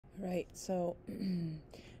Right, so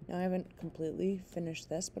now I haven't completely finished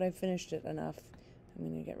this, but I've finished it enough. I'm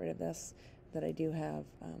going to get rid of this, that I do have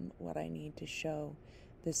what I need to show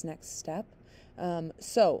this next step.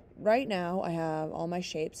 So right now I have all my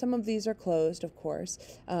shapes. Some of these are closed, of course,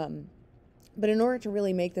 but in order to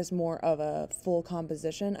really make this more of a full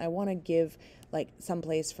composition, I want to give like some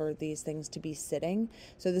place for these things to be sitting.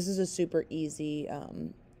 So this is a super easy,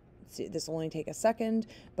 this will only take a second,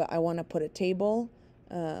 but I want to put a table.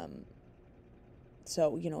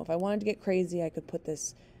 So, you know, if I wanted to get crazy, I could put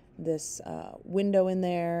this window in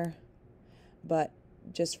there, but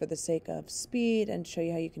just for the sake of speed and show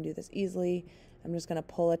you how you can do this easily, I'm just going to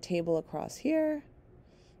pull a table across here.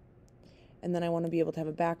 And then I want to be able to have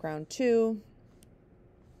a background too.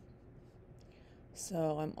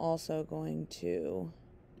 So I'm also going to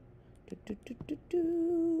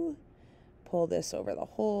pull this over the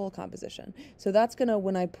whole composition. So that's going to,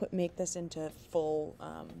 when I make this into full,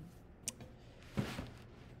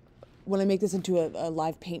 when I make this into a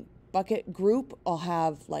live paint bucket group, I'll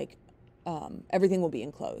have like, everything will be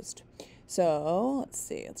enclosed. So let's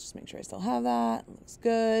see, let's just make sure I still have that. Looks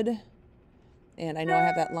good. And I know I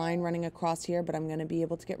have that line running across here, but I'm going to be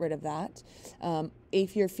able to get rid of that.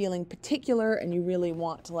 If you're feeling particular and you really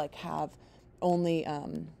want to like have only,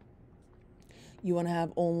 you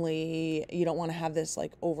don't want to have this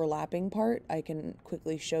like overlapping part, I can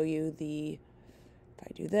quickly show you if I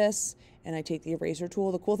do this and I take the eraser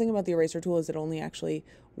tool. The cool thing about the eraser tool is it only actually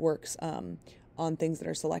works on things that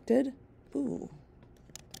are selected. Ooh.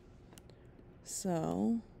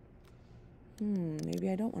 So, maybe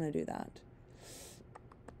I don't want to do that.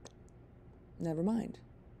 Never mind.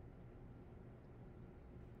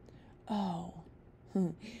 Oh,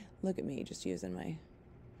 look at me just using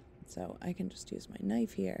so I can just use my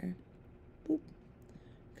knife here. Boop.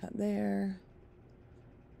 Cut there.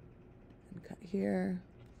 And cut here.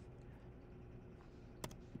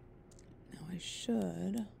 Now I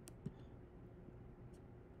should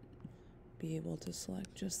be able to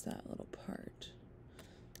select just that little part.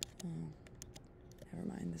 Oh, never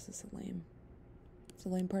mind, this is it's a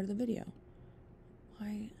lame part of the video.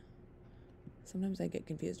 Why? Sometimes I get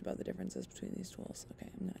confused about the differences between these tools. Okay,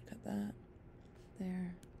 I'm gonna cut that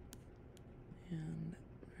there and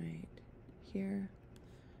right here.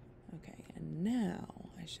 Okay, and now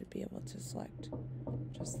I should be able to select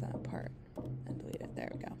just that part and delete it. There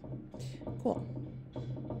we go. Cool.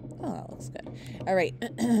 Oh, that looks good. All right.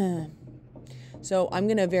 So I'm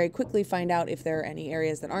going to very quickly find out if there are any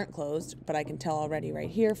areas that aren't closed, but I can tell already right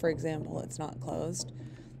here, for example, it's not closed.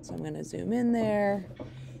 So I'm going to zoom in there,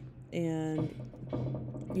 and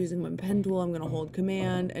using my pen tool, I'm going to hold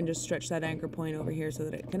Command and just stretch that anchor point over here so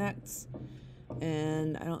that it connects.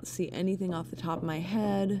 And I don't see anything off the top of my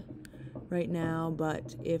head right now,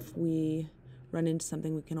 but if we run into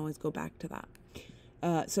something, we can always go back to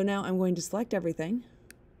that. So now I'm going to select everything.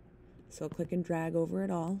 So click and drag over it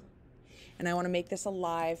all. And I want to make this a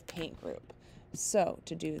live paint group. So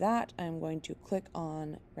to do that, I'm going to click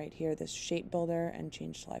on right here, this shape builder, and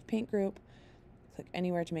change to live paint group. Click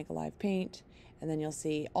anywhere to make a live paint. And then you'll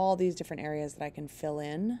see all these different areas that I can fill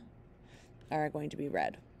in are going to be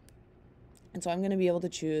red. And so I'm going to be able to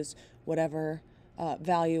choose whatever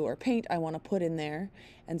value or paint I want to put in there.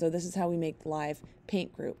 And so this is how we make the live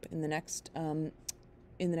paint group. In the next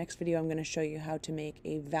video, I'm going to show you how to make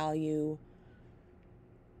a value,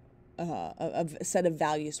 a set of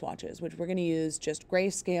value swatches, which we're going to use just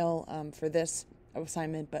grayscale for this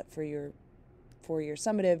assignment, but for your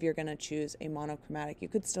summative, you're going to choose a monochromatic. You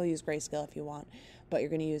could still use grayscale if you want, but you're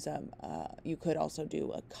going to use you could also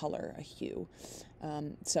do a color, a hue.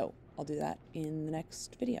 So I'll do that in the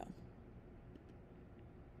next video.